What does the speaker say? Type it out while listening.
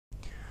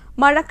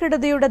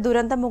മഴക്കെടുതിയുടെ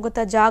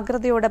ദുരന്തമുഖത്ത്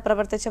ജാഗ്രതയോടെ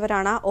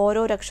പ്രവർത്തിച്ചവരാണ്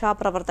ഓരോ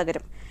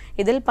രക്ഷാപ്രവർത്തകരും.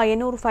 ഇതിൽ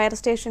പയ്യന്നൂർ ഫയർ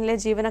സ്റ്റേഷനിലെ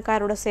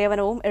ജീവനക്കാരുടെ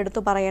സേവനവും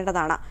എടുത്തു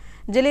പറയേണ്ടതാണ്.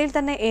 ജില്ലയിൽ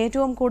തന്നെ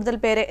ഏറ്റവും കൂടുതൽ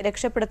പേരെ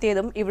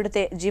രക്ഷപ്പെടുത്തിയതും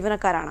ഇവിടുത്തെ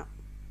ജീവനക്കാരാണ്.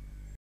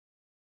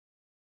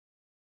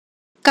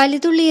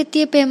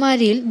 കലിതുള്ളിയെത്തിയ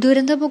പേമാരിയിൽ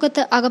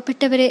ദുരന്തമുഖത്ത്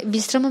അകപ്പെട്ടവരെ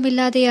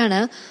വിശ്രമമില്ലാതെയാണ്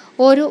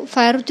ഓരോ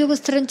ഫയർ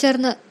ഉദ്യോഗസ്ഥരും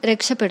ചേർന്ന്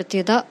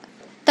രക്ഷപ്പെടുത്തിയത്.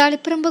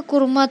 തളിപ്പറമ്പ്,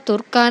 കുറുമാത്തൂർ,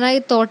 കാനായി,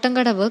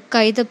 തോട്ടംകടവ്,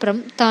 കൈതപ്രം,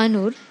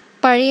 താനൂർ,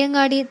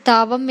 പഴയങ്ങാടി,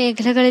 താവം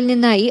മേഖലകളിൽ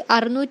നിന്നായി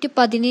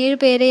 617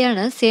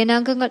 പേരെയാണ്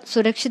സേനാംഗങ്ങൾ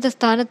സുരക്ഷിത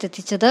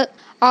സ്ഥാനത്തെത്തിച്ചത്.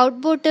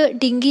 ഔട്ട്ബോട്ട്,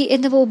 ഡിങ്കി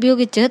എന്നിവ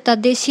ഉപയോഗിച്ച്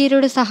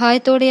തദ്ദേശീയരുടെ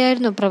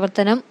സഹായത്തോടെയായിരുന്നു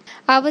പ്രവർത്തനം.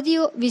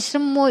 അവധിയോ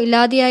വിശ്രമമോ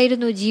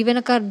ഇല്ലാതെയായിരുന്നു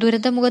ജീവനക്കാർ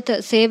ദുരന്തമുഖത്ത്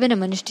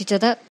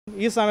സേവനമനുഷ്ഠിച്ചത്.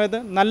 ഈ സമയത്ത്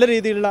നല്ല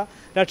രീതിയിലുള്ള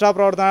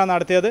രക്ഷാപ്രവർത്തനമാണ്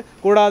നടത്തിയത്.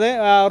 കൂടാതെ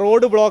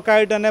റോഡ്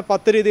ബ്ലോക്കായിട്ട് തന്നെ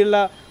 10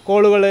 രീതിയിലുള്ള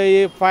കോളുകൾ ഈ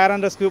ഫയർ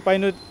ആൻഡ് റെസ്ക്യൂ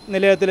പയ്യന്നൂർ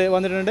നിലയത്തിൽ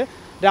വന്നിട്ടുണ്ട്.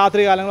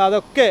 രാത്രി കാലങ്ങൾ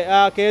അതൊക്കെ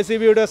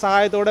KCBയുടെ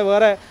സഹായത്തോടെ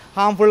വേറെ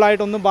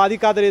ഹാംഫുള്ളായിട്ടൊന്നും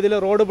ബാധിക്കാത്ത രീതിയിൽ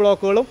റോഡ്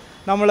ബ്ലോക്കുകളും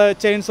നമ്മൾ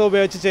ചെയിൻസോ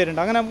ഉപയോഗിച്ച്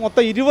ചെയ്തിട്ടുണ്ട്. അങ്ങനെ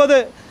മൊത്തം 20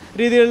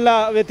 രീതിയിലുള്ള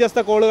വ്യത്യസ്ത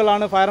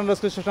കോളുകളാണ് ഫയർ ആൻഡ്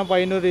റെസ്ക്യൂ സ്റ്റേഷൻ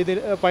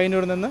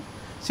പയ്യന്നൂരിൽ നിന്ന്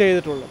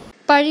ചെയ്തിട്ടുള്ളത്.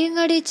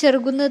 പഴയങ്ങാടി,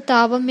 ചെറുകുന്ന്,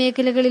 താവം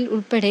മേഖലകളിൽ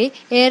ഉൾപ്പെടെ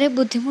ഏറെ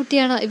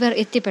ബുദ്ധിമുട്ടിയാണ് ഇവർ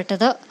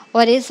എത്തിപ്പെട്ടത്.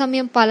 ഒരേ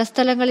സമയം പല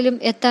സ്ഥലങ്ങളിലും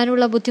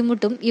എത്താനുള്ള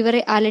ബുദ്ധിമുട്ടും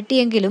ഇവരെ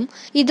അലട്ടിയെങ്കിലും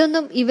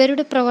ഇതൊന്നും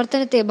ഇവരുടെ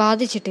പ്രവർത്തനത്തെ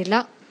ബാധിച്ചിട്ടില്ല.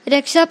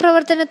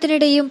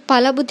 രക്ഷാപ്രവർത്തനത്തിനിടെയും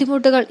പല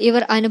ബുദ്ധിമുട്ടുകൾ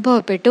ഇവർ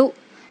അനുഭവപ്പെട്ടു.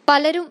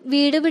 പലരും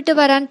വീട് വിട്ട്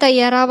വരാൻ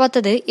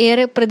തയ്യാറാവാത്തത്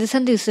ഏറെ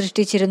പ്രതിസന്ധി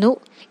സൃഷ്ടിച്ചിരുന്നു.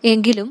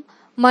 എങ്കിലും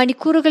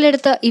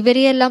മണിക്കൂറുകളെടുത്ത്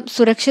ഇവരെയെല്ലാം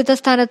സുരക്ഷിത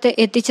സ്ഥാനത്ത്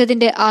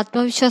എത്തിച്ചതിന്റെ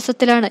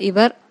ആത്മവിശ്വാസത്തിലാണ്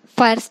ഇവർ.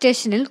 ഫയർ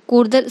സ്റ്റേഷനിൽ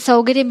കൂടുതൽ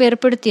സൗകര്യം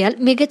ഏർപ്പെടുത്തിയാൽ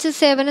മികച്ച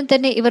സേവനം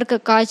തന്നെ ഇവർക്ക്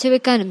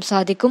കാഴ്ചവെക്കാനും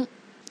സാധിക്കും.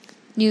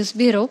 News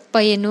bureau,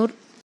 Payyanur.